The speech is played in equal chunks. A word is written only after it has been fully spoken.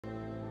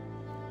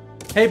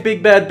Hey,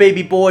 big bad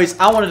baby boys.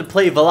 I wanted to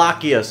play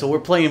Wallachia, so we're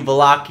playing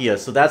Wallachia.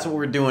 So that's what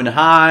we're doing.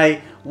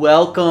 Hi,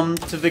 welcome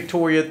to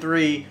Victoria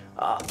 3.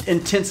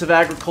 Intensive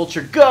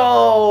agriculture,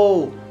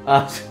 go!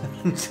 I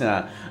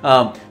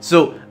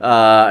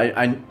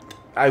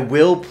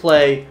will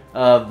play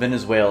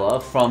Venezuela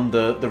from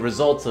the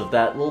results of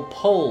that little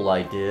poll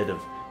I did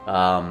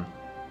of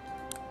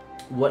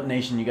what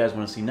nation you guys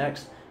want to see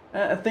next.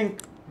 I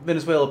think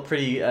Venezuela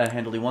pretty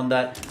handily won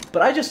that.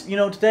 But I just,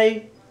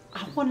 today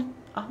I wanted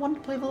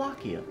to play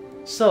Wallachia.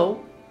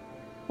 So,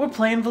 we're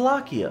playing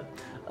Wallachia.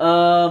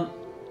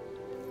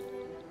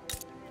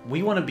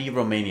 We want to be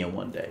Romania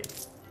one day.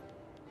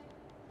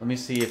 Let me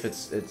see if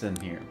it's in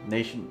here.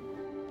 Nation.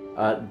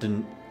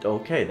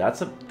 Okay,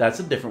 that's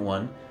a different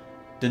one.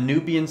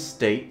 Danubian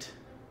state.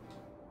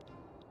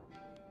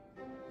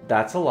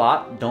 That's a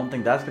lot. Don't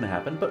think that's gonna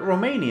happen. But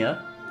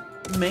Romania,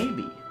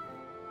 maybe.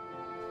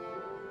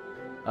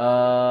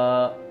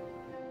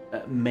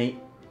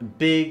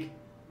 Big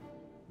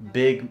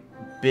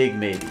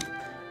maybe.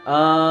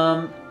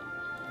 So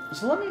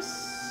let me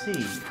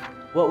see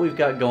what we've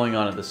got going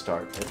on at the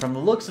start. From the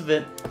looks of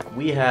it,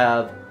 we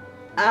have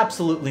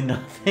absolutely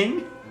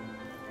nothing.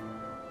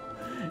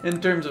 In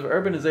terms of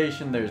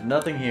urbanization, there's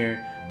nothing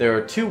here. There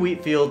are 2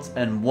 wheat fields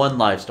and 1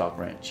 livestock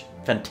ranch.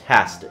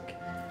 Fantastic.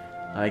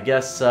 I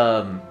guess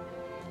the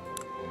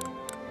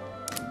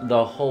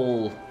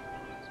whole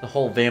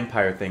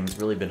vampire thing's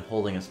really been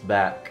holding us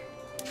back.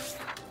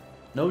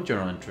 No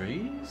journal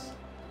entries.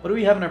 What do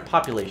we have in our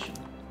population?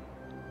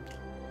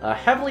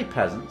 Heavily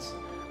peasants.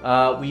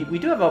 We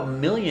do have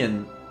 1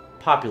 million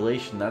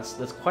population.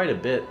 That's quite a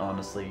bit,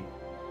 honestly.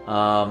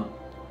 Our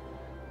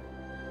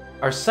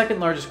second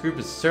largest group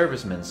is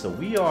servicemen, so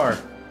we are,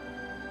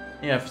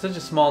 for such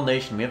a small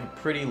nation, we have a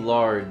pretty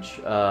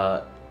large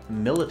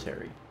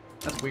military.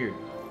 That's weird.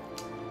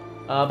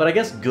 But I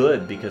guess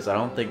good, because I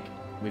don't think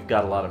we've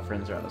got a lot of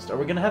friends around us. Are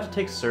we going to have to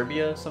take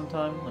Serbia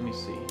sometime? Let me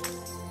see.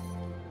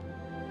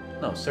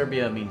 No,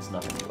 Serbia means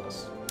nothing to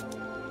us.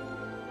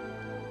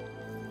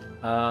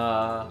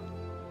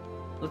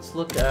 Let's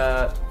look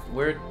at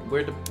where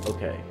to.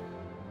 Okay.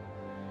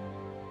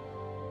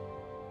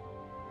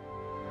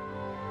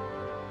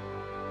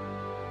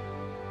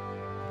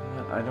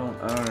 I don't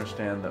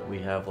understand that we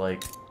have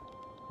like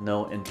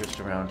no interest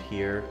around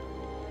here.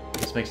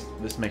 This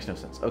makes no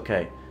sense.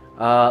 Okay.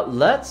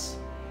 Let's.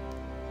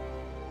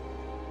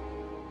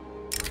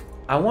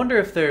 I wonder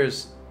if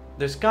there's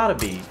gotta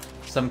be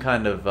some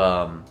kind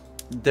of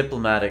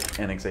diplomatic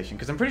annexation,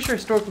 because I'm pretty sure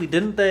historically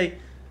didn't they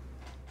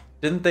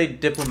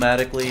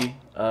diplomatically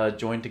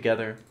join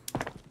together?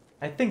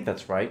 I think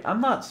that's right.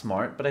 I'm not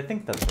smart, but I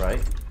think that's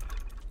right.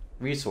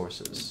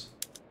 Resources.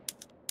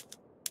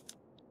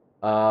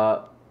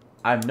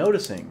 I'm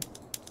noticing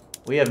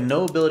we have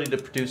no ability to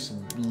produce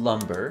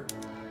lumber.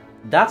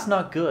 That's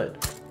not good.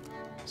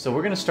 So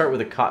we're gonna start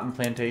with a cotton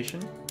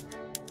plantation.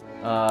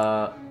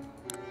 Oh,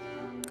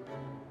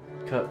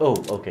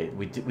 okay.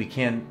 We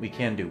can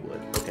do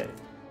wood. Okay,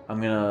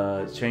 I'm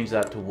gonna change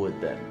that to wood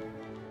then.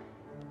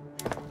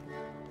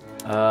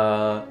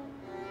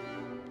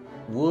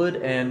 Wood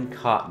and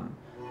cotton,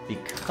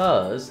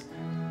 because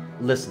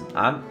listen,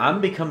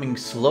 I'm becoming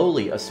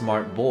slowly a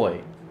smart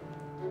boy.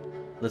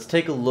 Let's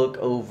take a look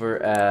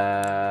over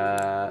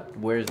at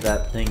where's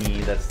that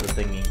thingy? That's the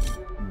thingy.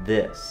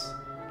 This.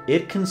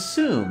 It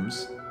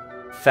consumes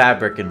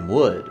fabric and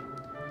wood.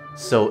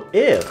 So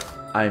if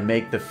I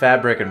make the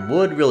fabric and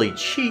wood really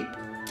cheap,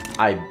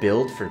 I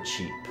build for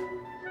cheap.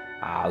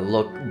 Ah,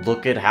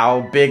 look at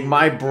how big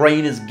my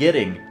brain is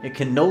getting. It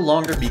can no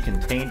longer be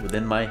contained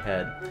within my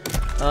head.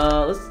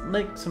 Let's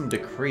make some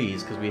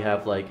decrees, because we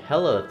have like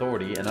hella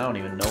authority, and I don't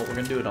even know what we're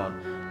gonna do it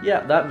on.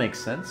 Yeah, that makes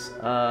sense.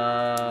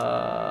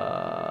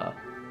 I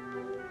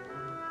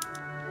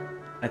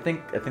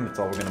think that's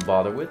all we're gonna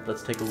bother with.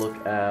 Let's take a look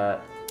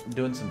at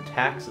doing some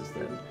taxes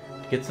then,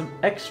 to get some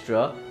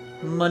extra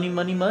money.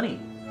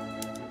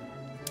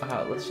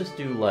 Let's just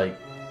do like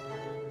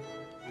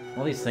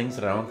all these things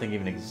that I don't think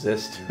even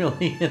exist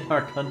really in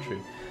our country.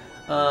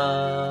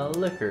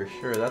 Liquor,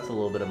 sure, that's a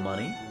little bit of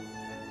money.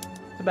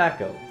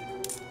 Tobacco.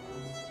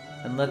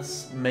 And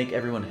let's make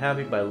everyone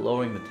happy by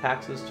lowering the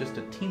taxes just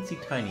a teensy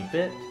tiny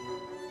bit.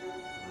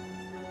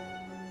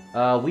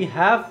 We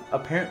have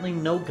apparently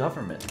no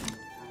government.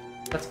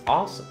 That's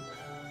awesome.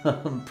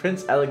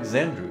 Prince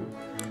Alexandru.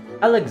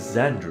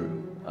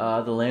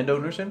 The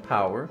landowners in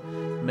power.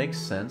 Makes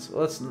sense.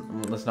 Let's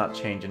not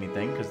change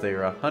anything, because they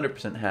are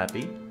 100%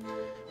 happy.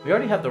 We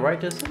already have the right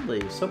to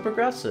assembly. So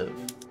progressive.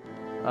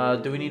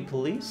 Do we need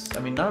police? I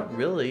mean, not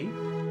really.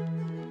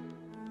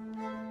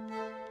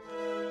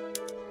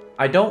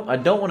 I don't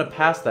want to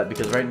pass that,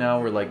 because right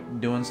now we're like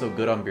doing so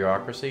good on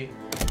bureaucracy.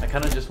 I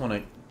kind of just want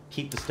to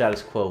keep the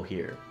status quo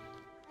here.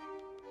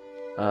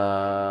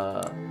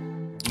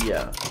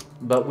 Yeah.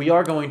 But we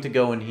are going to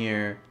go in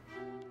here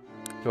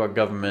to our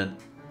government.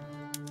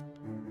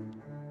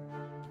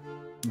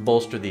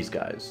 Bolster these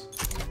guys.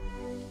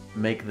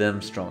 Make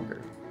them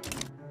stronger.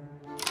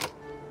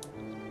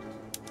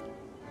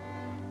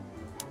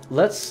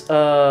 Let's,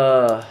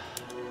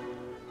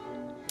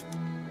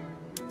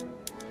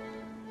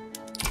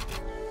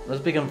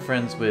 Let's become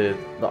friends with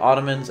the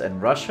Ottomans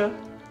and Russia.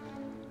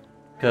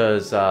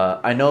 Because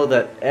I know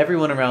that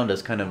everyone around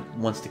us kind of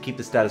wants to keep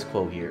the status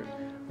quo here.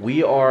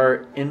 We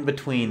are in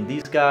between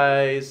these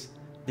guys,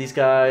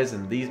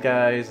 and these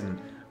guys,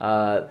 and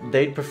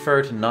they'd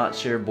prefer to not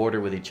share a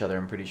border with each other,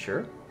 I'm pretty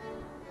sure.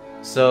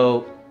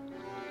 So,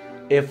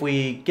 if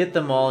we get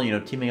them all, you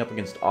know, teaming up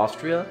against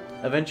Austria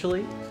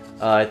eventually,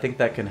 I think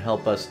that can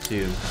help us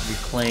to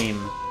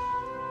reclaim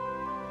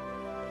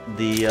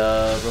the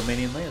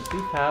Romanian lands. We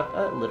have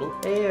a little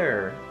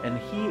heir, and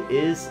he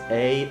is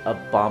a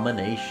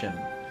abomination.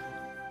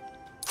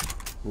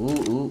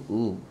 Ooh, ooh,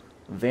 ooh.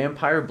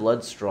 Vampire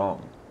blood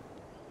strong.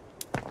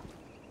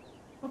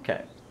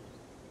 Okay.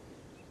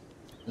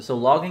 So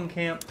logging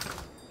camp.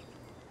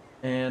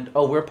 And,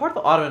 oh, we're part of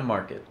the Ottoman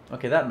market.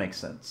 Okay, that makes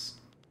sense.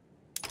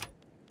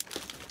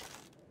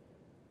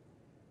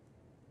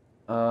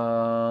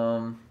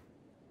 Okay.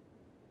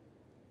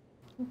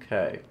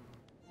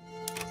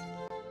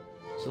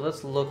 So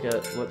let's look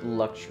at what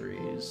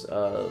luxuries.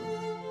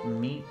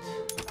 Meat.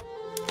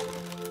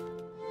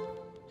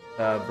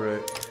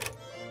 Fabric.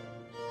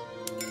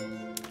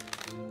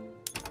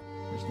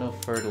 There's no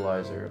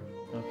fertilizer.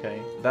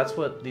 Okay. That's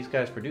what these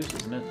guys produce,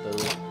 isn't it?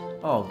 Those...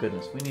 Oh,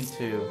 goodness. We need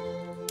to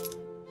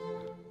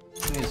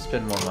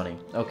spend more money.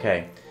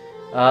 Okay.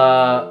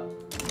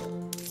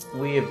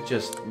 We have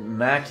just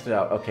maxed it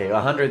out. Okay,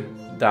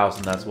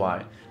 100,000, that's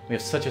why. We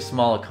have such a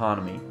small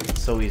economy.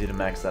 It's so easy to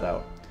max that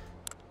out.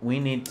 We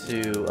need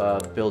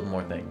to build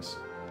more things.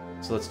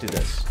 So let's do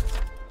this.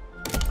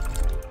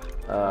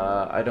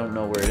 I don't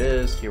know where it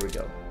is. Here we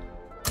go.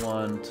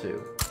 1,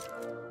 2.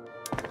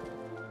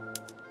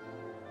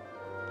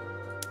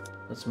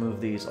 Let's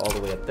move these all the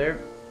way up there.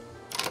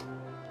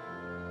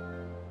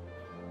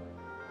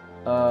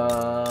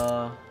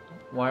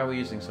 Why are we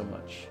using so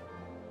much?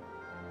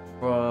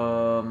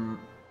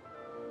 From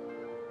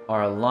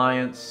our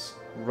alliance,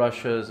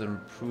 Russia's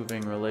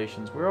improving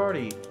relations. They're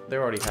already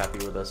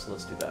happy with us, so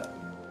let's do that.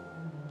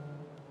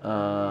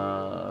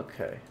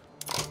 Okay.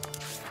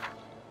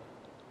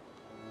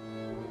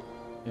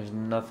 There's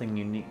nothing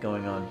unique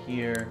going on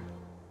here.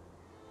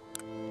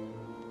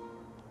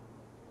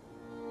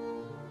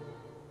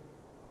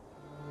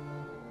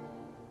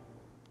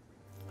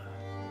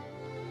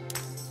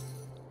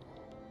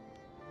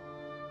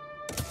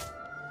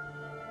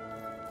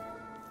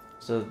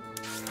 So,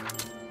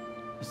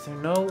 is there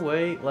no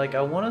way, like,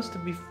 I want us to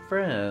be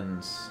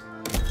friends.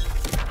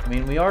 I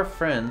mean, we are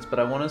friends, but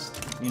I want us,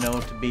 you know,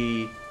 to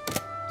be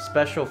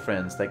special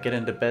friends that get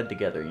into bed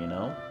together, you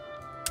know?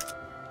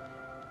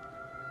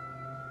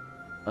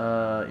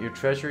 Your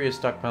treasury is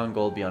stockpiling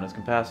gold beyond its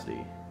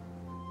capacity.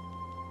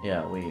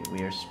 Yeah, we're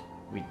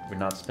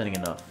not spending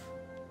enough.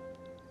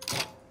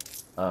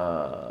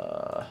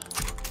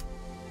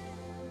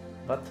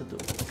 What to do?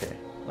 Okay,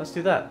 let's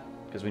do that,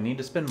 because we need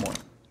to spend more.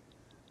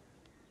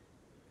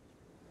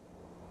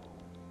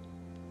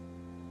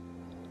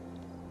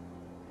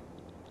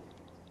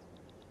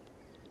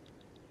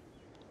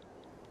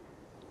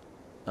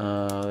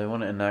 They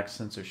want to enact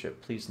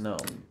censorship. Please no.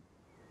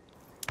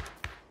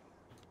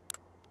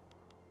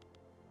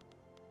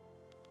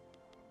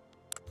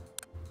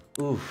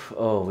 Oof.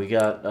 Oh, we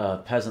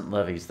got peasant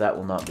levies. That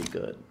will not be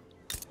good.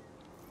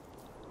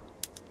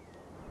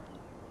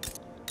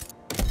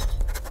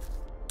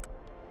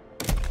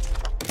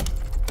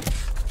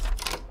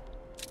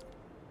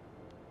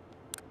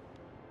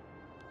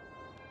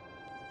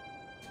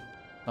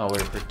 Oh,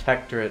 we're a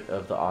protectorate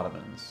of the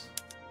Ottomans.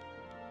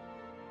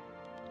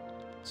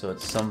 So at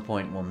some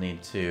point we'll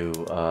need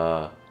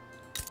to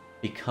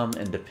become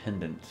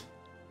independent.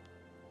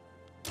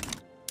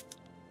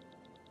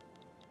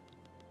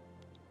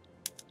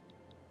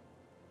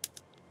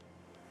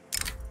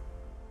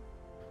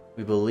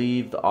 We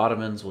believe the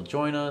Ottomans will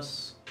join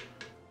us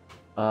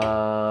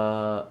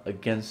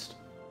against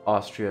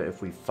Austria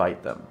if we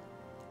fight them.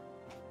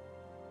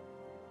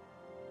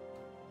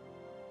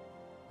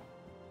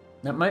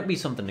 That might be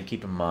something to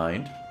keep in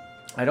mind.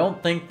 I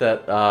don't think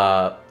that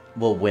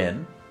we'll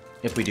win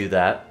if we do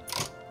that.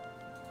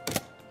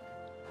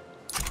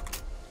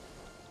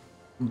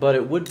 But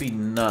it would be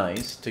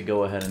nice to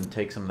go ahead and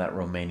take some of that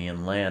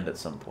Romanian land at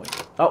some point.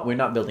 Oh, we're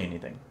not building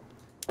anything.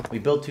 We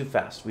build too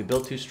fast. We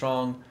build too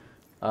strong.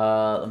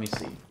 Let me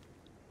see.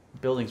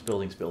 Buildings,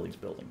 buildings, buildings,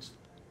 buildings.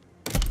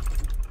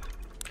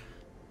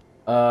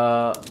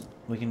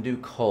 We can do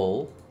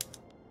coal.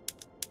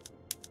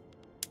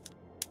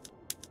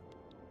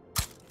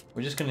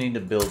 We're just gonna need to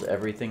build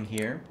everything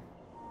here.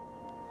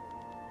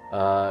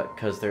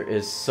 Because there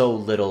is so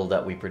little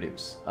that we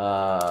produce.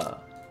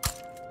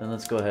 Then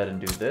let's go ahead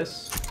and do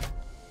this.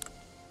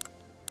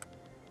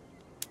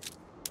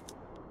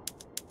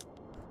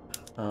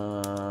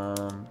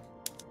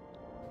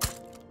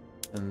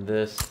 And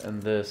this,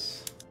 and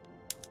this,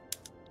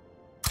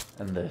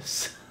 and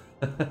this.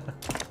 I'm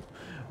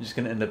just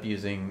gonna end up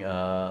using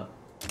all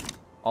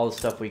the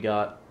stuff we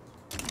got.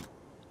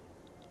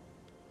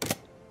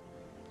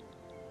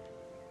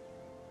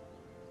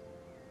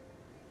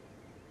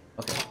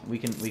 Okay, we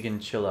can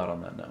chill out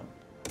on that now.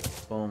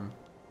 Boom,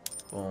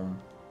 boom,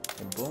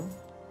 Boom, boom,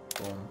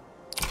 boom,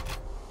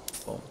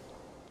 boom.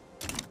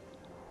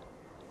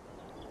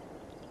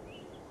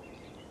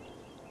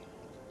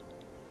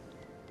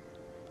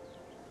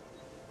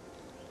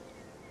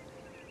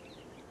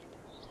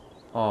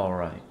 All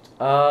right.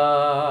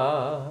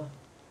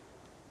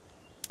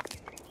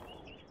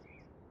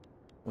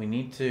 We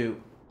need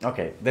to.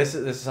 Okay, this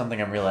is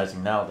something I'm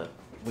realizing now that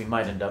we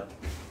might end up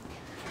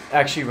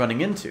actually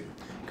running into,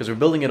 because we're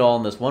building it all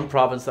in this one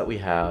province that we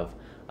have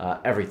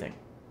everything,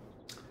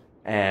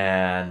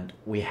 and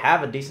we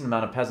have a decent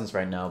amount of peasants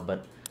right now,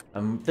 but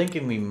I'm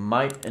thinking we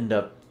might end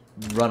up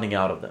running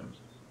out of them,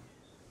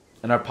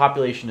 and our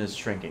population is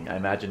shrinking. I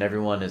imagine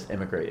everyone is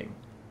immigrating,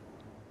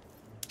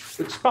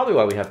 which is probably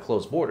why we have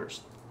closed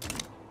borders.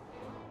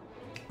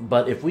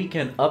 But if we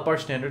can up our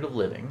standard of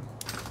living,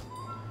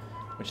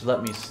 which,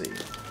 let me see,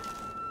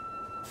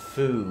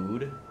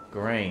 food,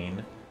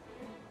 grain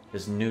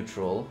is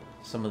neutral.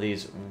 Some of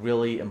these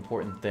really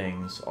important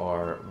things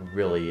are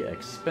really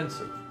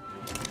expensive.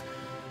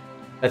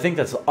 I think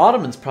that's the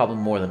Ottomans' problem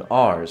more than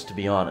ours, to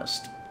be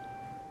honest.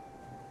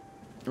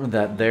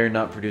 That they're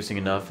not producing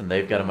enough and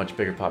they've got a much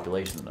bigger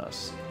population than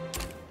us.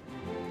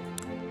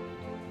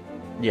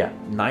 Yeah,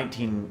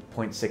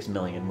 19.6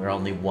 million. We're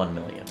only 1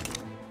 million.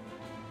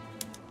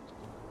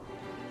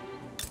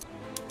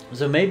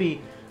 So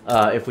maybe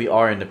if we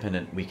are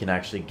independent, we can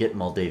actually get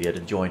Moldavia to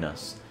join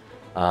us.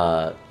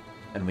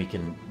 And we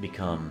can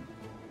become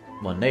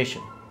one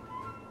nation.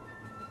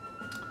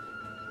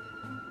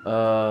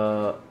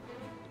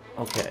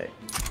 Okay.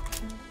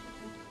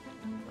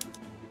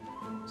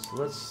 So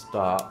let's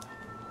stop.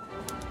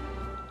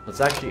 Let's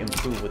actually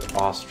improve with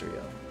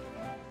Austria.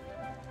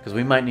 Because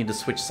we might need to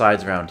switch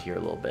sides around here a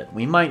little bit.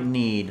 We might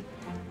need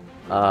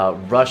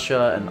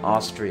Russia and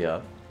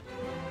Austria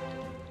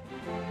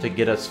to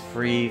get us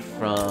free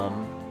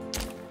from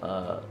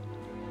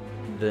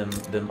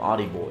them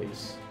Audi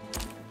boys.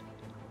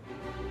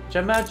 Which I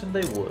imagine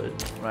they would,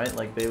 right?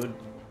 Like they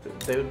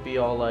would be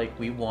all like,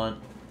 we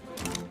want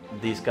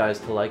these guys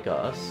to like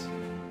us.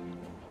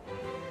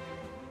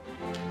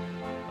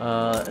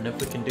 And if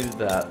we can do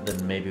that,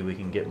 then maybe we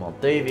can get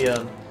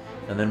Moldavia,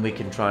 and then we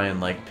can try and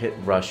like pit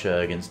Russia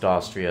against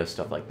Austria,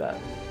 stuff like that.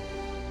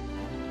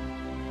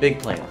 Big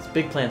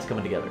plans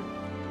coming together.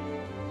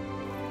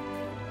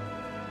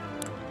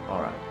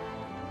 All right.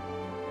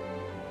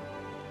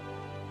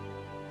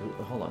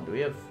 Hold on, do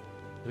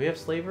we have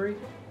slavery?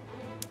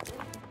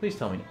 Please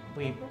tell me.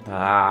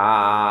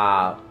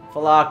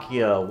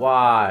 Wallachia,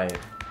 why?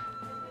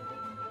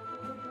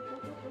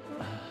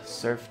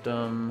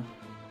 Serfdom,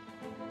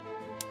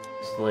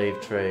 slave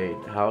trade,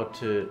 how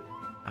to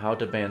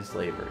ban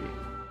slavery.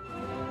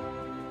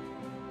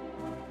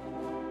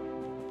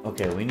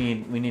 Okay, we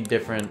need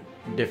different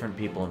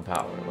people in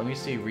power. Let me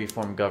see,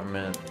 reform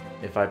government.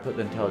 If I put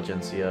the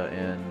intelligentsia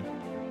in,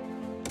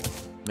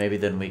 maybe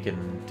then we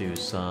can do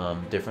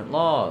some different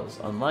laws.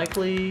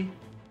 Unlikely.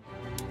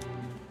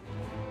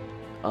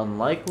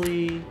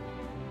 Unlikely.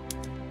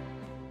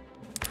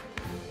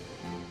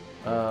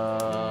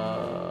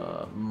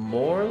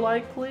 More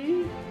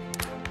likely?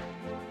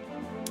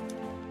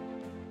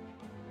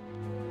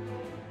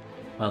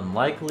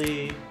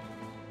 Unlikely.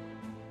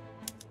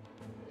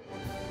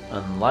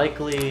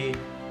 Unlikely.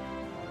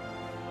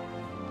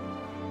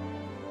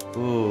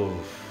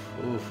 Oof.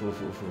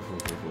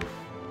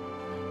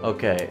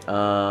 Okay,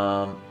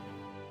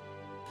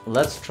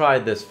 let's try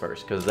this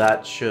first, because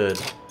that should...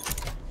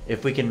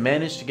 If we can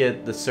manage to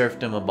get the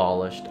serfdom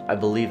abolished, I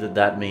believe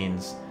that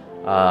means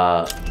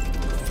the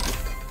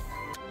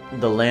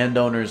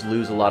landowners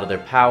lose a lot of their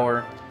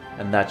power,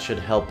 and that should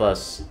help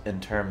us in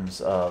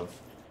terms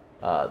of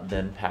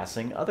then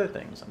passing other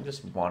things. I'm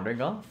just wandering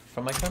off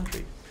from my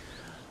country.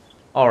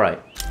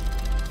 Alright.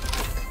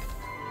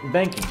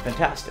 Banking,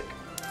 fantastic.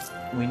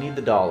 We need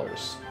the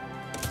dollars.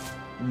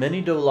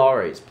 Many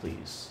dollares,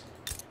 please.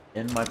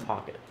 In my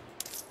pocket.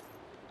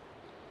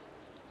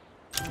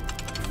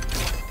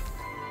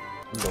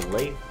 The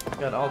late,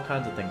 got all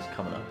kinds of things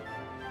coming up.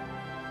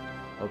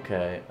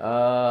 Okay,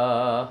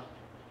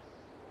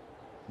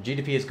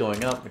 GDP is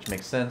going up, which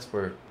makes sense.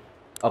 We're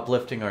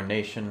uplifting our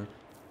nation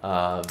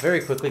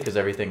very quickly because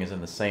everything is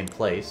in the same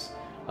place,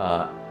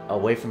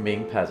 away from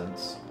being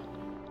peasants.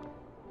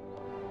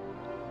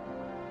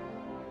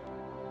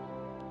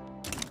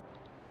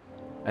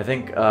 I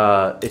think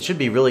it should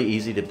be really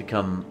easy to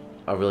become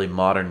a really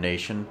modern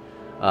nation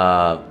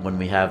when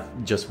we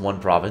have just one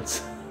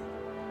province.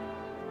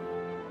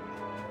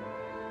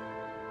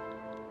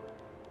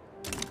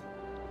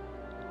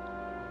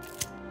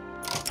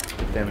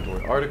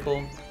 Defamatory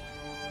article.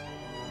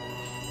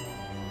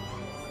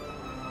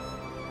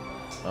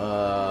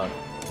 I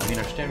mean,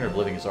 our standard of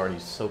living is already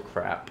so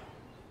crap.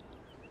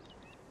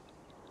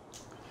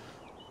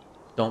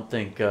 Don't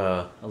think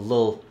a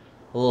little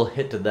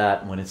hit to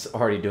that when it's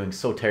already doing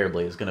so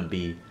terribly is going to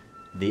be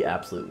the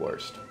absolute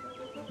worst.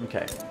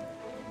 Okay.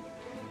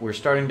 We're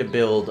starting to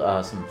build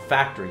some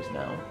factories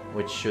now,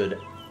 which should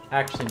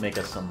actually make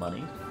us some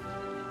money.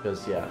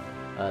 Because, yeah,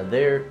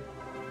 they're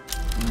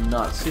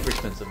not super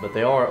expensive, but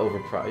they are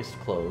overpriced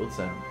clothes,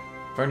 and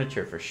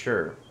Furniture for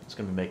sure. It's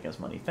going to be making us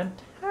money.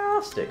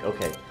 Fantastic.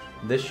 Okay.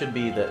 This should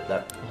be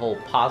that whole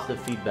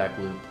positive feedback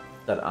loop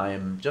that I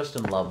am just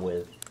in love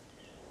with.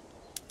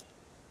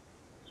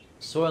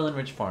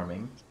 Soil-enriched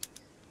farming.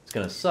 It's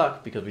going to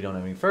suck because we don't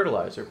have any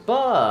fertilizer.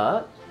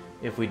 But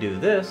if we do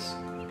this,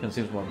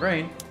 consumes more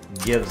grain,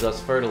 gives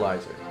us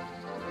fertilizer.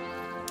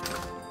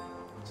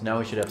 So now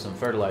we should have some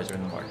fertilizer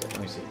in the market.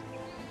 Let me see.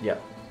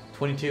 Yep.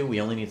 22. We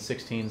only need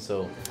 16,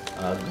 so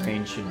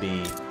grain should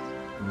be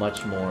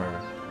much more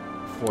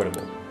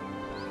affordable.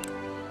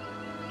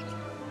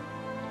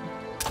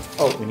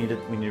 Oh, we need to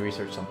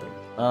research something.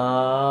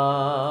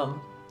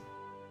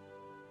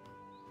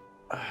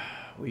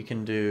 We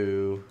can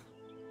do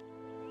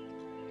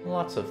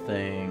lots of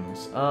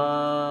things.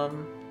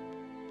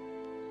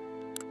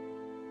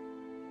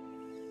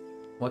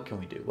 What can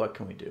we do? What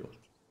can we do?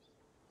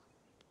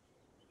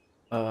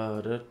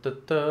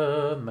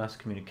 Mass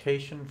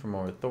communication for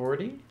more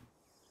authority.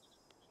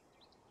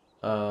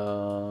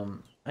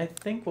 I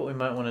think what we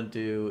might want to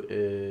do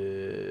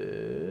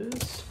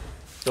is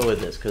go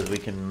with this because we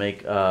can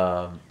make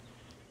our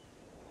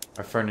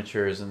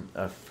furnitures and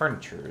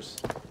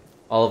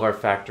all of our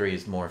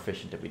factories more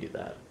efficient if we do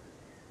that.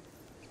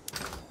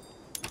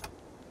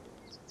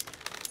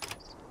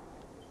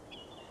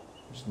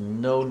 There's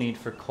no need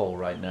for coal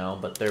right now,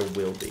 but there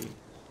will be.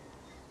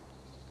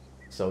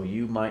 So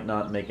you might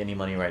not make any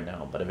money right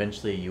now, but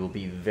eventually you will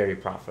be very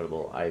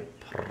profitable. I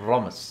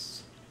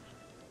promise.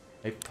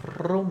 I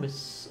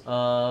promise.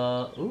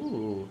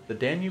 Ooh, the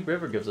Danube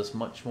River gives us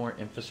much more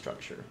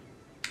infrastructure.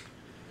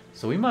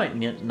 So we might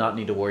not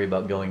need to worry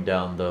about going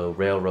down the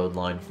railroad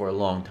line for a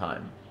long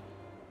time.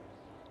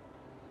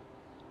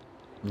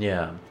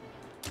 Yeah.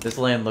 This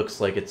land looks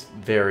like it's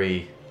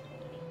very,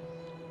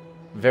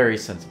 very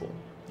sensible.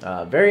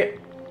 Very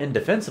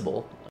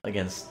indefensible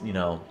against, you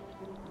know,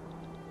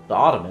 the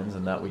Ottomans,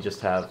 and that we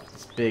just have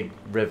this big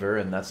river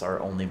and that's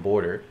our only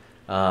border.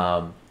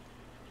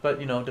 But,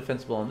 you know,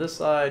 defensible on this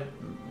side,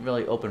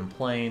 really open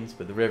plains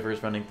with the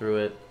rivers running through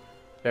it.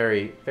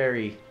 Very,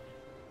 very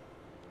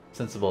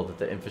sensible that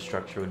the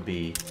infrastructure would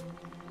be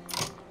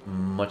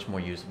much more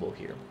usable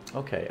here.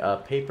 Okay,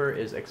 paper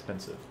is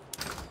expensive.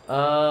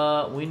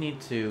 We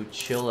need to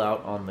chill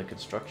out on the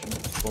construction.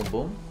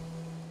 Boom,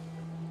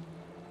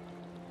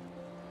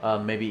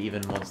 boom. Maybe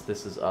even once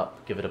this is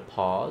up, give it a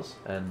pause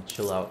and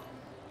chill out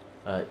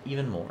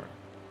even more.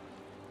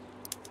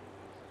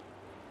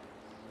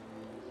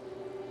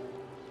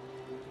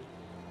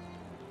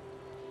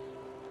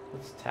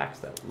 Let's tax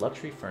that.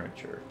 Luxury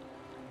furniture.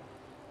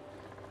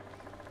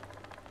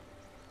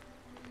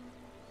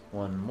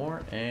 One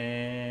more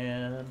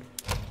and...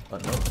 oh,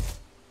 no.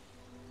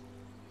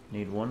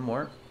 Need one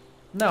more.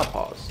 Now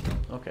pause.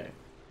 Okay.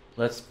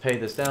 Let's pay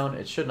this down.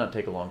 It should not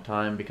take a long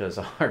time because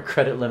our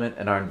credit limit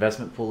and our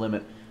investment pool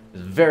limit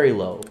is very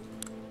low.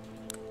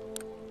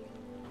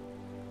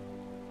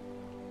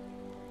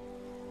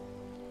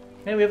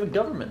 Hey, we have a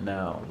government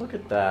now. Look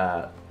at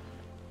that.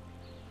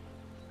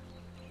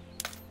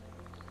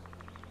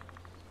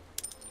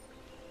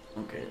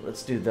 Okay,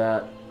 let's do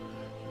that.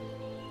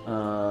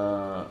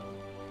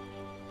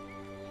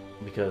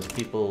 Because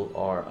people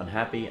are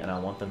unhappy and I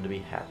want them to be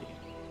happy.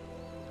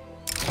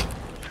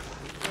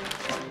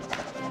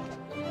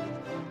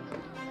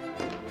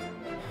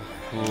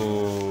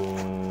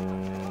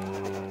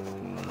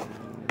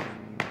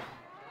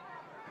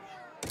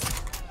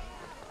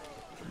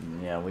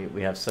 Yeah,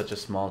 we have such a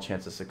small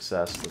chance of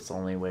success. That's the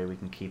only way we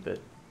can keep it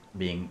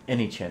being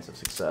any chance of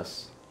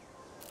success.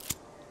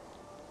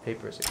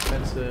 Paper is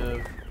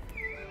expensive.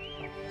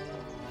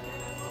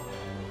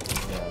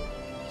 Yeah,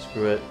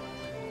 screw it.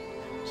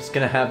 Just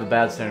gonna have a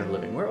bad standard of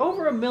living. We're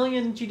over 1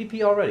 million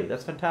GDP already.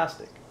 That's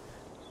fantastic.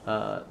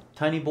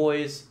 Tiny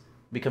boys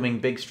becoming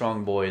big,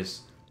 strong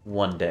boys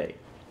one day.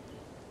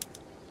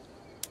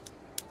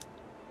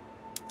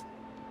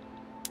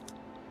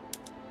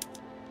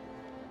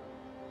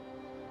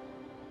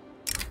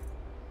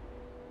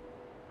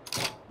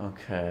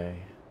 Okay.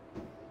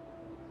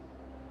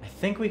 I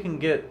think we can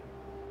get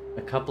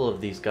a couple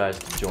of these guys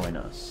to join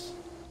us.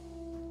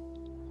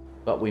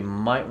 But we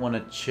might want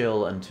to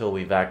chill until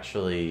we've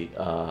actually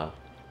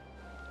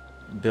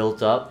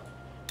built up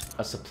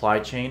a supply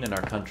chain in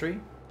our country.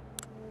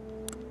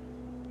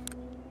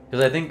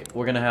 Because I think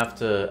we're going to have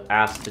to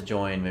ask to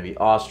join maybe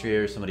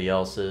Austria or somebody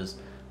else's.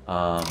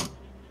 But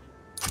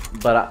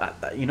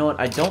you know what?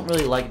 I don't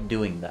really like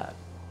doing that.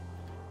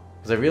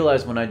 Because I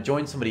realize when I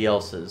join somebody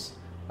else's,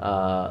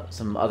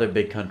 some other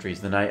big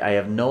countries, then I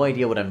have no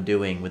idea what I'm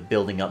doing with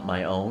building up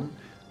my own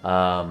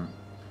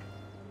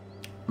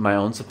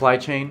supply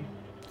chain.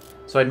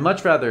 So I'd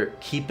much rather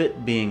keep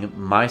it being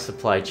my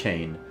supply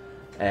chain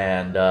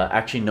and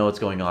actually know what's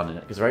going on in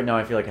it. Because right now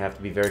I feel like I have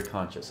to be very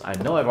conscious. I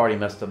know I've already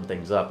messed some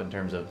things up in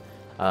terms of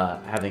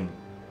having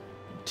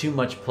too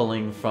much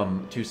pulling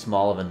from too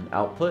small of an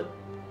output.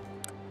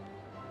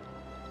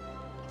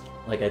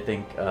 Like I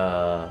think...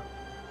 oh,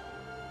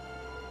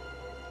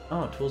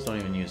 tools don't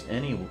even use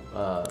any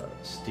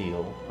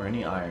steel, or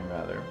any iron,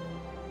 rather.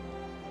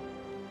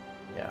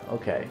 Yeah,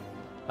 okay.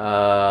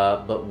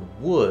 But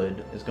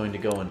wood is going to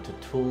go into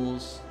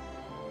tools,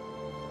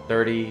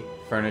 30,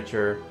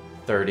 furniture,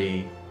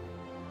 30,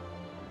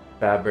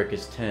 fabric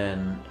is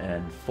 10,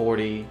 and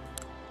 40.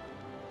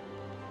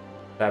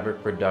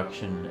 Fabric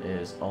production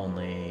is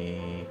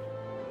only...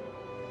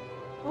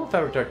 Well,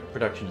 fabric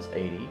production is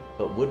 80,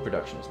 but wood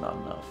production is not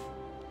enough.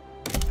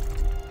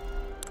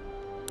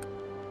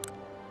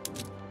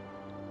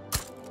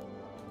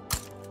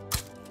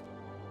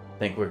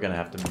 I think we're going to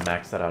have to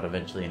max that out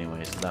eventually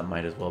anyway, so that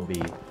might as well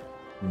be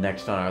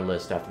next on our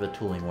list after the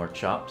tooling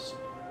workshops.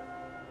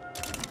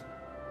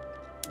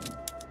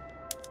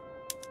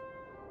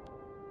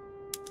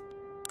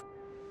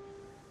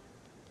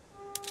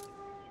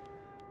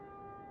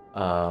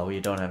 We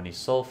don't have any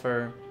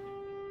sulfur.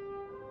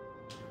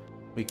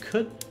 We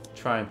could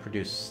try and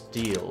produce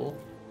steel.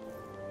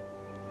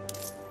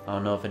 I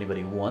don't know if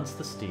anybody wants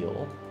the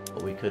steel,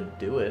 but we could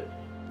do it.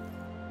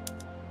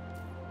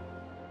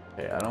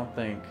 Okay,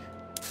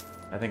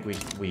 I think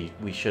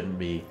we shouldn't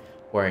be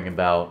worrying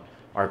about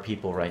our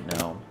people right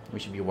now. We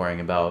should be worrying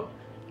about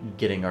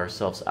getting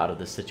ourselves out of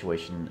this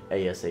situation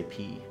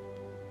ASAP.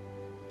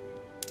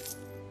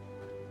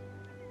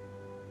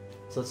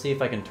 So let's see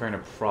if I can turn a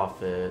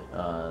profit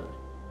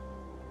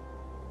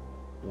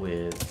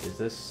with... Is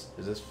this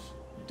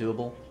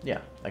doable? Yeah,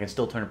 I can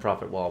still turn a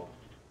profit while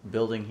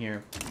building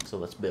here. So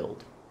let's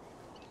build.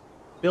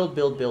 Build,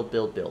 build, build,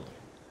 build, build.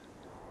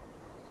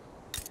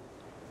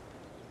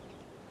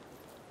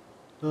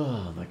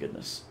 Oh my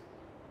goodness.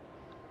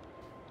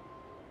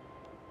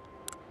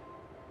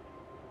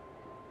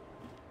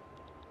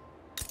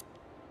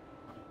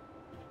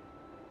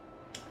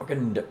 We're going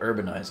to need to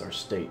urbanize our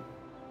state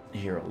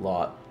here a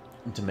lot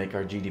to make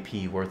our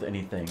GDP worth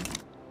anything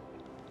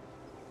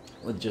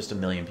with just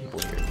 1 million people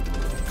here.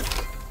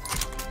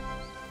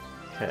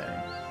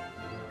 Okay.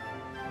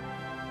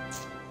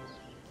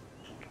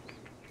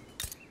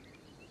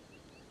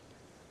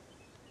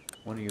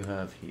 What do you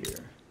have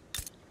here?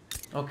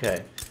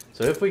 Okay,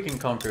 so if we can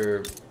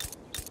conquer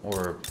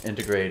or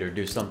integrate or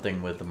do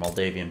something with the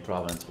Moldavian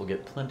province, we'll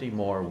get plenty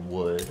more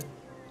wood,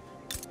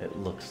 it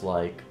looks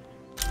like.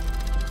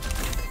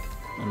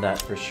 And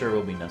that for sure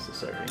will be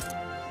necessary.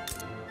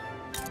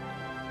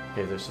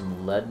 Okay, there's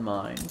some lead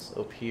mines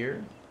up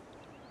here.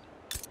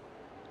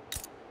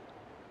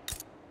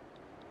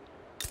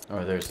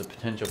 Or there's the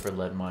potential for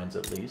lead mines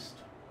at least.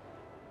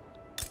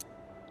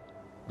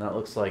 And that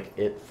looks like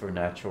it for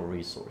natural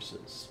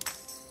resources.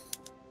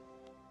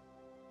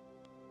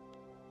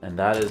 And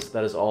that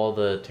is all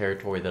the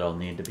territory that I'll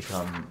need to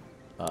become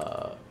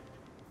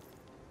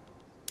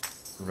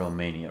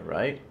Romania,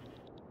 right?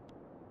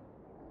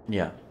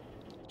 Yeah.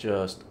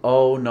 Just...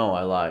 Oh no,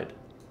 I lied.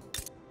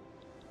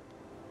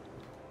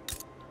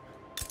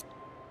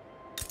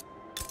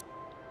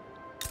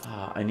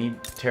 I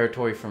need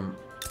territory from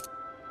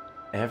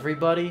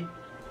everybody?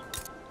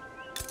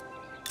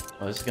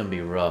 Oh, this is gonna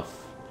be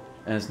rough.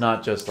 And it's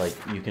not just like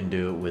you can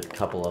do it with a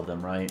couple of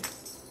them, right?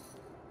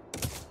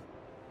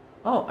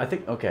 Oh, I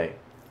think... Okay.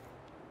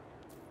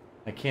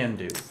 I can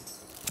do. It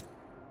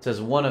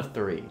says 1 of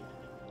 3.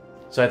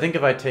 So I think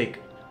if I take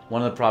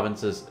one of the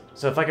provinces...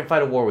 So if I can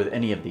fight a war with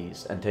any of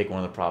these and take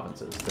one of the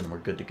provinces, then we're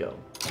good to go.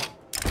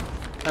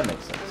 That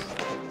makes sense.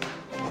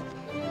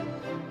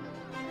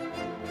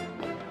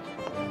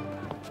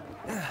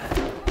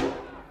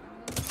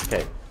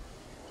 Okay.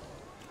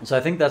 So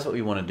I think that's what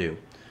we want to do.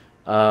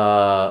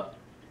 We're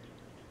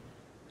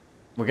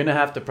going to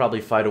have to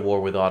probably fight a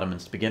war with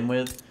Ottomans to begin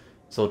with.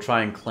 So we'll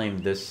try and claim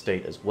this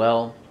state as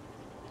well.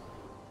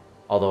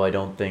 Although I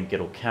don't think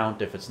it'll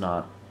count if it's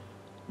not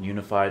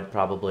unified,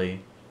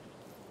 probably.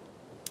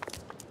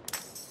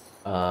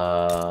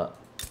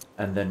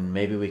 And then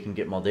maybe we can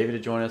get Moldavia to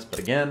join us. But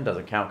again,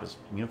 doesn't count because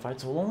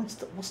unified. So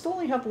we'll still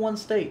only have one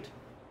state.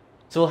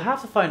 So we'll have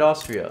to find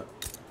Austria.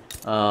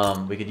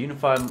 We could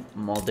unify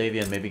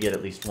Moldavia and maybe get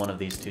at least one of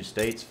these 2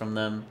 states from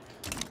them.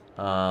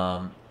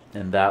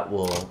 And that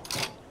will,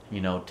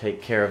 you know,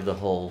 take care of the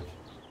whole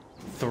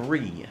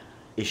 3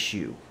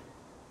 issue.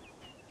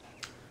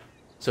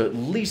 So at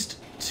least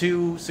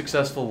 2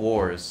 successful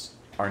wars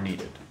are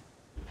needed.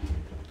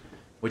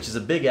 Which is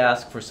a big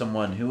ask for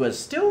someone who has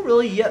still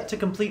really yet to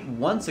complete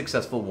 1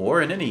 successful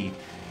war in any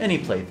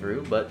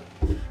playthrough, but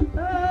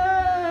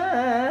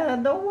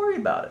don't worry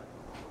about it.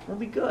 We'll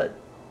be good.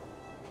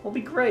 We'll be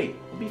great.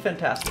 We'll be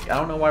fantastic. I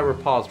don't know why we're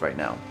paused right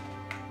now.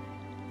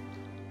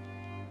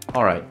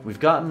 Alright, we've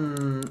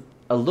gotten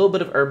a little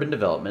bit of urban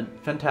development.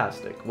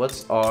 Fantastic.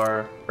 What's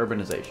our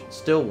urbanization?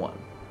 Still 1.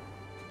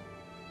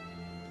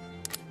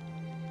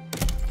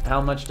 How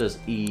much does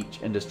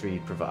each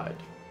industry provide?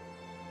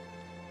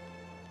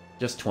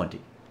 Just 20.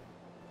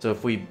 So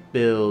if we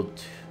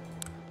build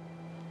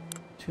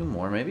 2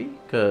 more, maybe?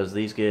 Because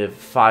these give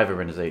 5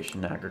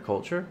 urbanization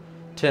agriculture,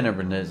 10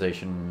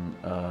 urbanization,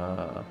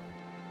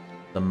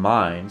 the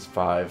mines,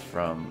 5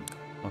 from...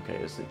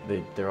 Okay,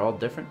 they're all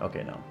different?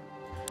 Okay, no.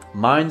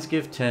 Mines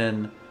give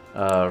 10,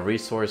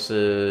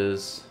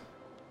 resources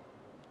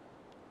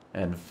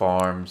and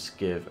farms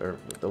give... Or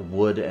the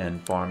wood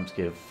and farms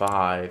give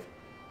 5.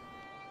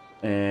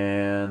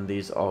 And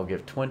these all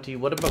give 20.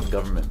 What about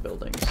government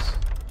buildings?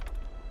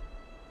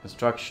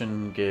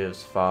 Construction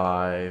gives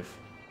 5.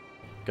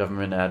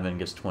 Government admin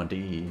gives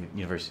 20.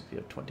 University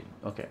gives 20.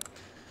 Okay.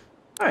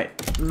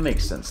 Alright,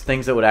 makes sense.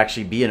 Things that would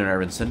actually be in an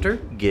urban center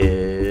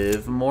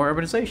give more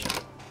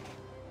urbanization.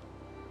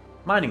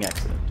 Mining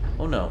accident.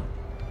 Oh no.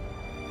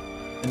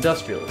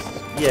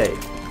 Industrialists. Yay.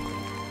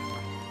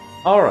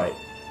 Alright.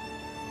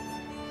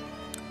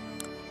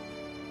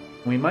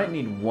 We might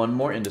need one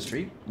more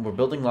industry. We're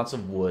building lots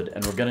of wood,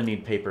 and we're going to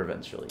need paper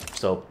eventually.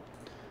 So,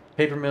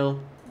 paper mill,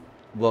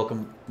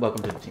 welcome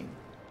to the team.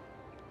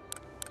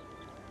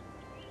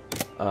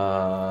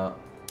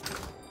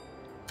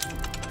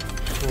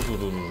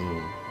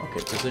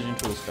 Okay, precision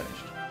tools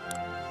finished.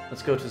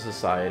 Let's go to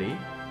society.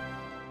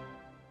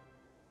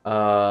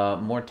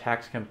 More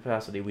tax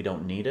capacity, we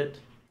don't need it.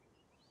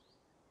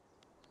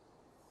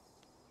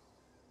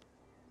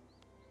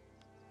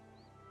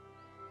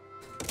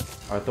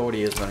 Our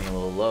authority is running a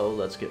little low.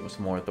 Let's get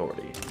some more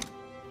authority.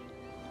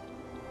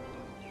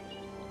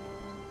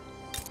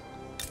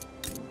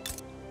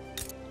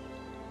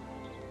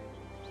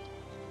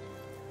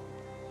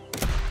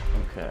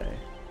 Okay.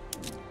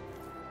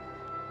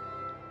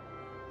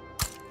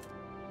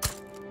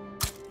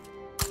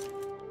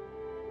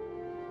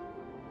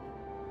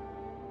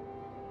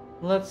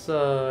 Let's,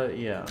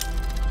 yeah.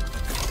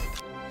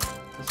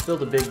 Let's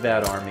build a big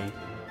bad army.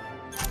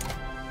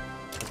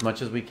 As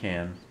much as we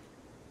can.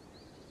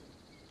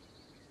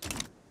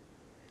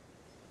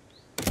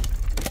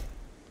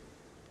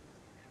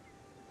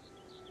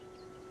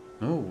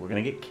 Oh, we're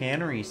gonna get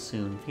canneries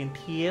soon.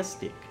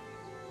 Fantastic.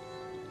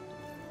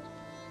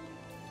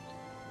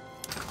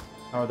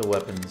 How are the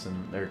weapons?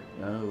 And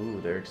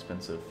they're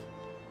expensive.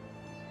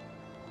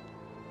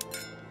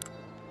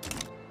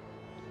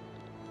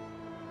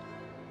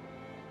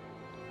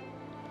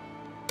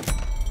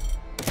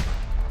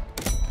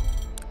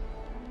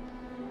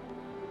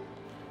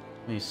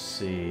 Let me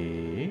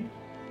see.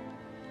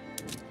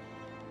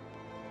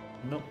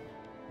 Nope.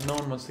 No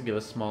one wants to give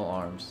us small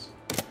arms.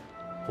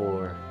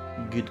 For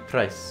good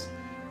price.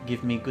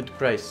 Give me good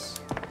price.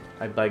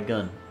 I buy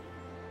gun.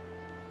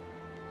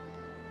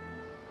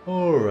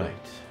 Alright.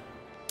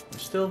 We're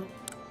still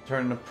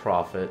turning a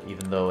profit,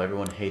 even though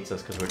everyone hates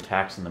us because we're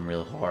taxing them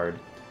real hard.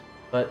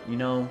 But, you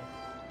know,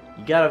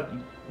 you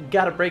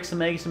gotta break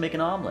some eggs to make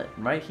an omelet.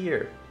 Right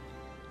here.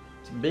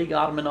 It's a big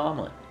Ottoman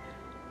omelet.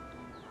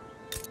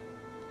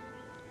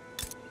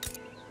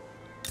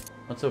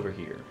 What's over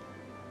here?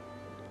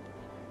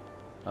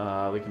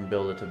 We can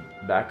build a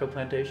tobacco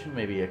plantation,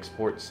 maybe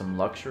export some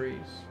luxuries.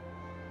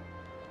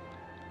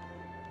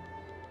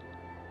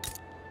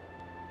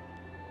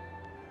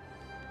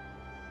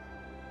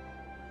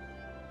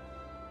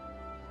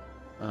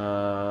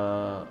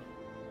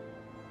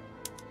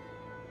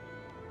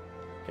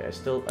 Okay,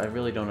 I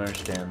really don't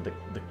understand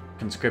the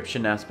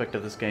conscription aspect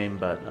of this game,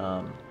 but,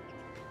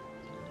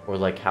 or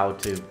like how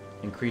to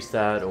increase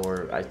that,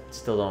 or I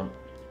still don't,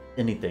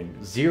 anything.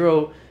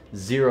 Zero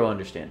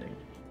understanding.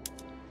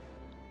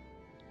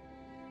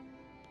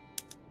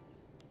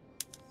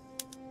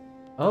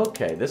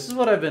 Okay, this is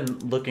what I've been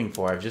looking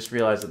for. I've just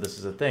realized that this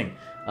is a thing.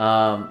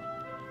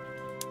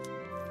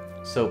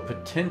 So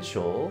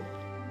potential,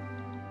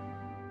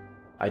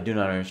 I do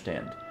not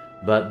understand.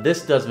 But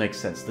this does make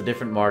sense. The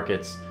different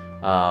markets,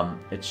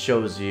 it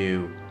shows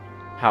you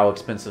how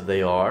expensive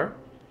they are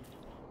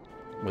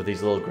with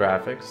these little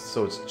graphics.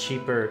 So it's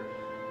cheaper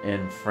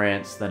in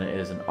France than it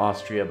is in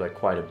Austria by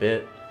quite a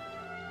bit.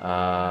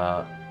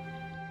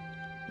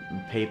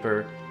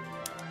 Paper,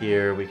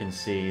 here we can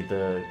see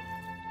the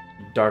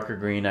darker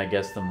green, I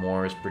guess the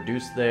more is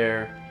produced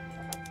there.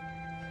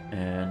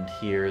 And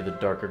here, the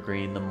darker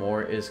green, the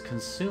more is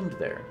consumed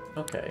there.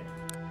 Okay.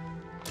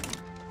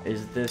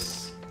 Is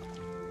this...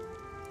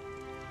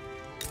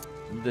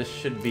 This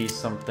should be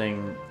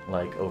something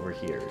like over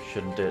here,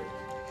 shouldn't it?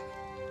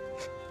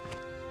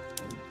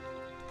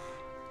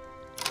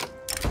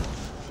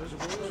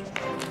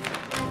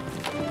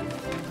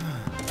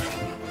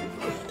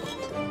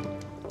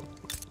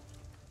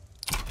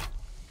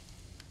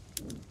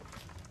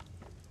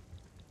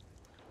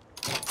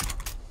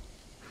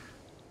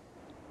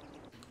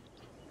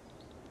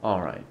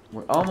 Alright,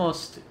 we're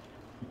almost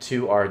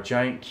to our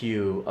giant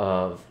queue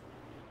of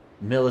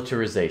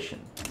militarization.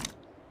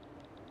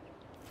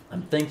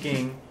 I'm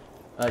thinking,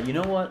 you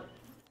know what?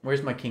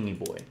 Where's my kingy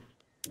boy?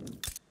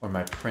 Or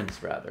my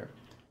prince, rather.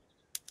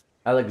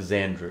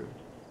 Alexandru.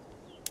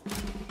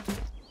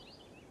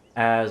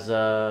 As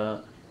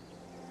the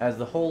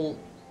whole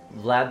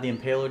Vlad the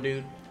Impaler dude,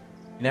 you're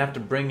gonna have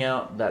to bring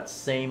out that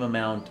same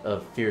amount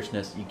of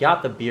fierceness. You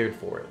got the beard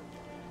for it.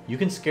 You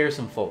can scare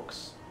some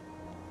folks.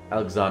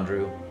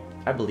 Alexandru,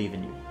 I believe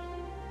in you.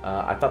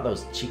 I thought that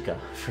was Chica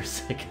for a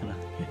second.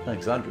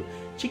 Alexandru.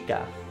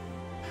 Chica.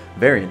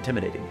 Very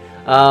intimidating.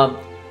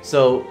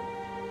 So,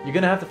 you're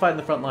gonna have to fight in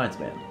the front lines,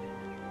 man.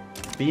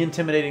 Be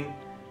intimidating,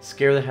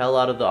 scare the hell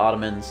out of the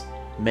Ottomans,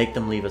 make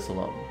them leave us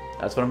alone.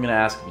 That's what I'm gonna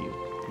ask of you.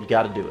 You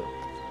gotta do it.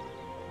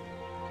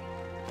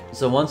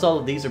 So once all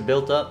of these are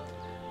built up,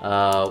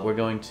 we're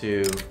going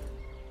to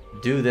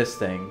do this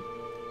thing,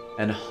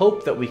 and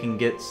hope that we can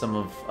get some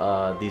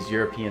of these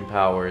European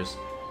powers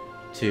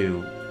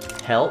to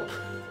help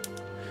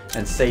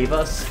and save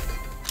us.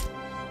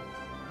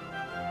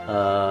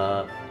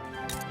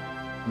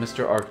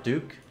 Mr.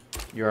 Archduke,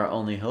 you're our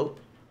only hope.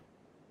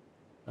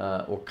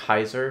 Or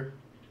Kaiser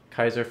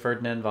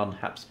Ferdinand von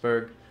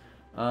Habsburg.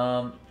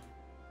 Do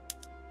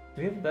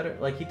we have a better...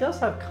 Like, he does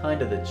have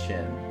kind of the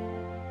chin.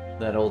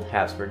 That old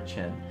Habsburg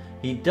chin.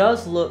 He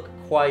does look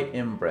quite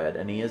inbred,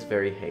 and he is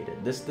very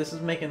hated. This is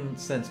making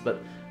sense,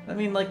 but... I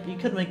mean, like, you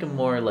could him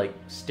more, like,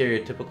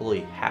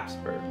 stereotypically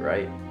Habsburg,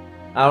 right?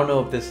 I don't know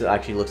if this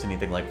actually looks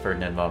anything like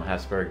Ferdinand von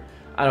Habsburg.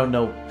 I don't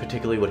know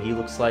particularly what he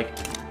looks like.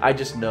 I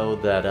just know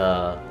that,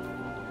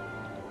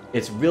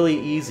 it's really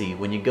easy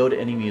when you go to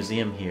any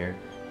museum here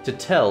to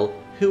tell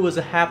who was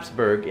a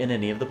Habsburg in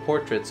any of the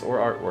portraits or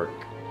artwork.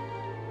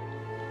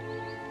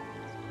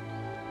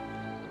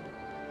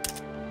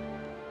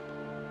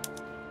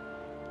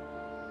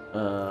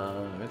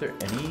 Are there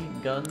any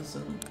guns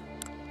in...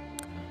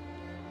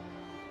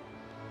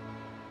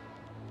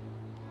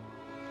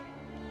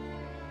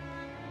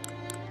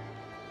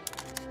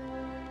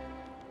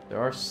 There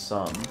are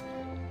some.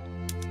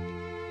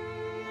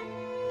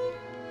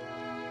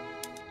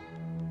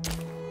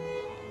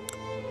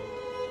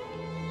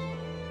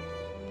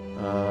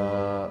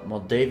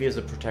 Moldavia is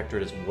a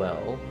protectorate as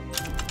well.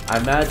 I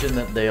imagine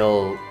that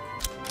they'll,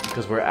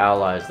 because we're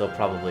allies, they'll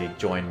probably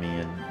join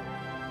me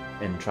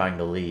in trying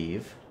to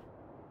leave.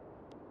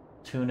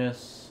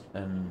 Tunis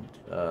and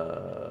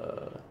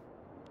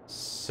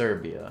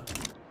Serbia.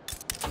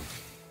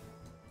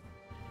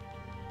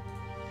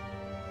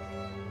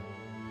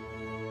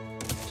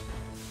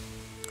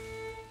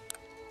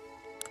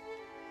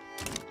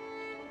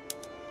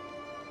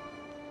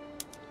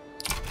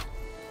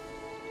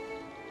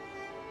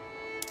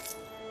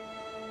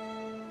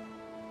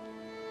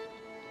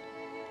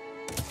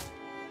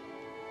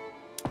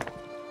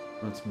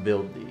 Let's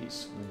build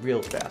these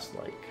real fast,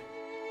 like.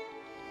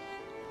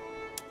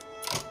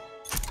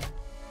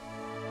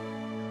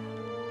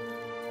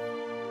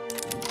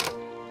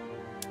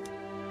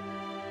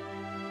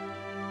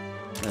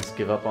 Let's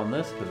give up on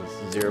this because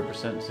it's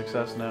 0%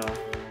 success now.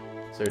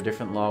 Is there a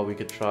different law we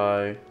could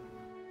try?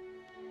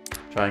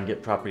 Try and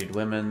get property to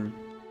women.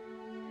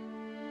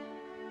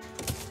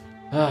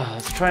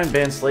 Let's try and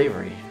ban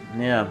slavery.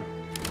 Yeah.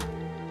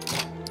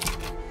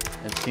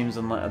 It seems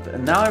unlike.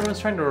 And now everyone's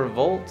trying to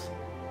revolt.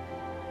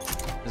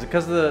 Is it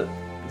because of the...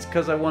 It's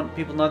because I want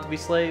people not to be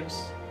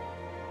slaves?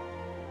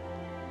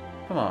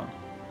 Come on.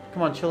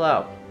 Come on, chill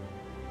out.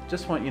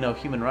 Just want, you know,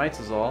 human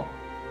rights is all.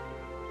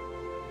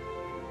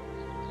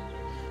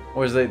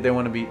 Or is they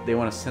want to be... They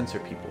want to censor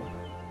people.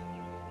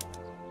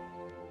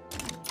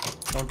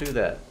 Don't do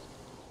that.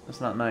 That's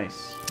not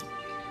nice.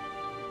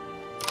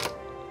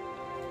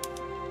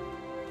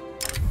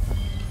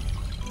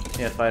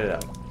 Yeah, fight it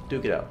out.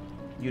 Duke it out.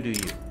 You do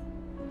you.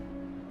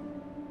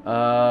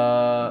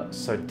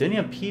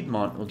 Sardinia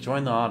Piedmont will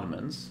join the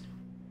Ottomans.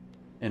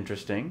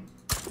 Interesting.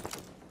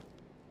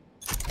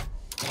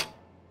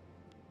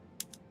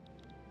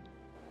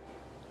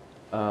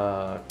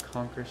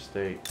 Conquer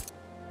state.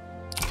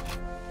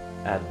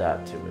 Add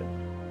that to it.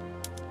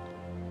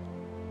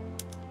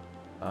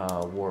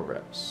 War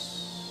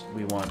reps.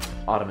 We want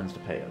Ottomans to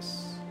pay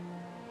us.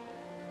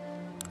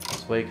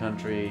 Sway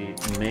country.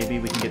 Maybe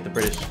we can get the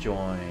British to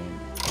join.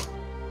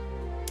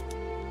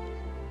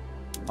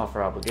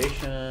 Offer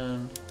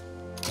obligation.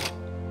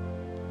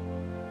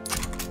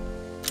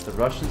 The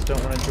Russians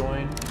don't want to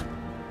join.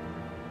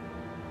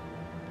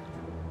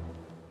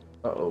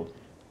 Uh-oh.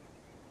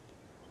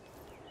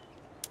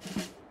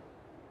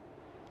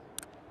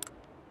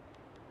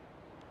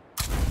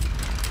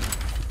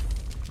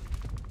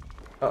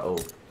 Uh-oh.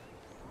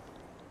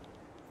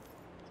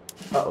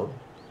 Uh-oh.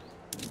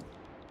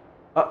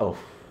 Uh-oh.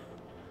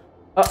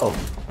 Uh-oh.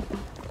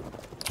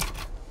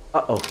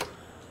 Uh-oh.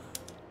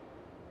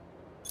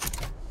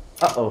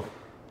 Uh-oh.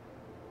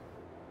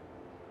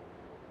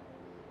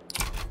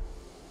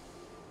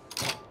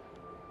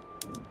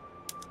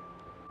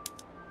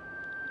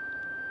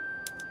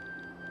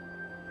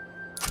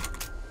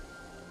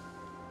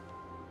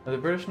 Are the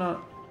British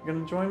not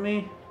gonna join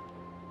me?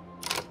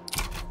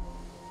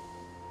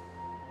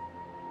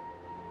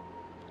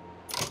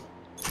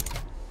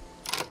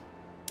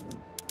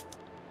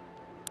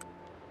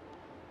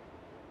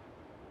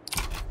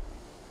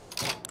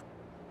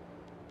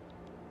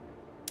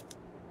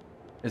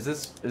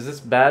 Is this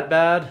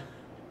bad?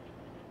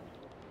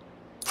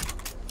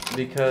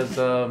 Because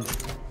oh,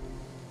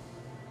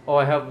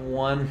 I have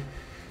one.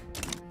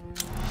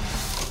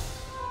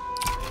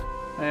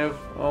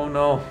 Oh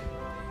no.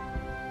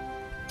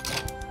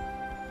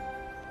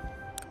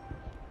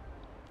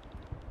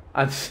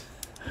 I'm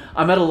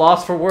at a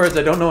loss for words.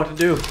 I don't know what to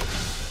do.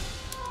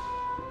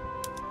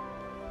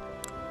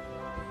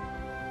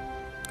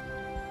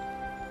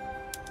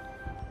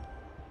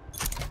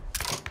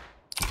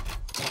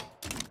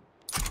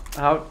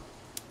 How?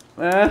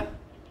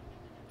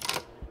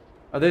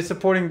 Are they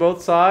supporting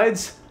both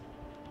sides?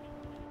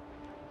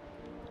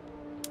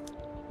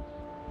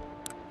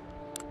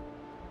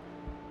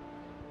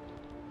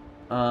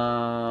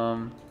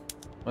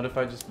 What if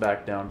I just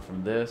back down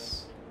from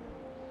this?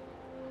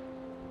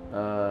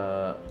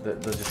 They'll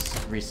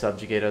just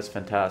resubjugate us.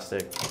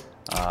 Fantastic.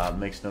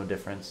 Makes no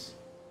difference.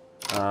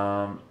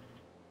 Uh-oh.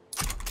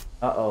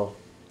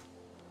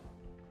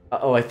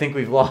 Uh-oh, I think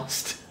we've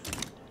lost.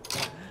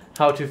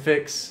 How to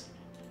fix.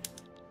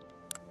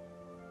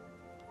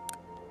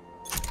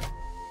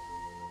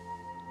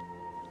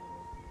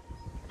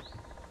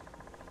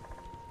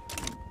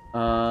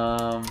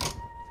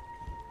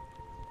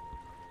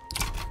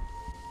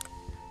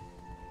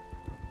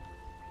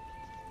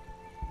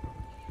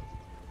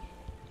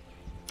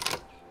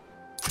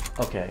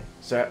 Okay,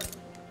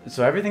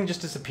 so everything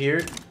just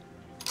disappeared,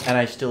 and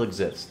I still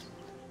exist.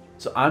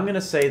 So I'm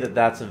gonna say that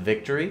that's a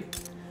victory,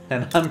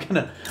 and I'm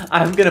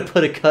gonna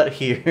put a cut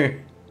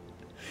here,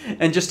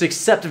 and just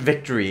accept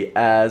victory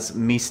as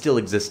me still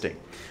existing.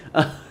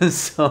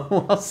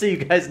 So I'll see you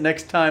guys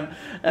next time,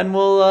 and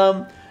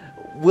we'll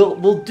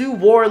do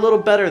war a little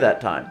better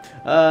that time.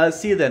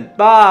 See you then.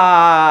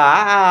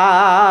 Bye.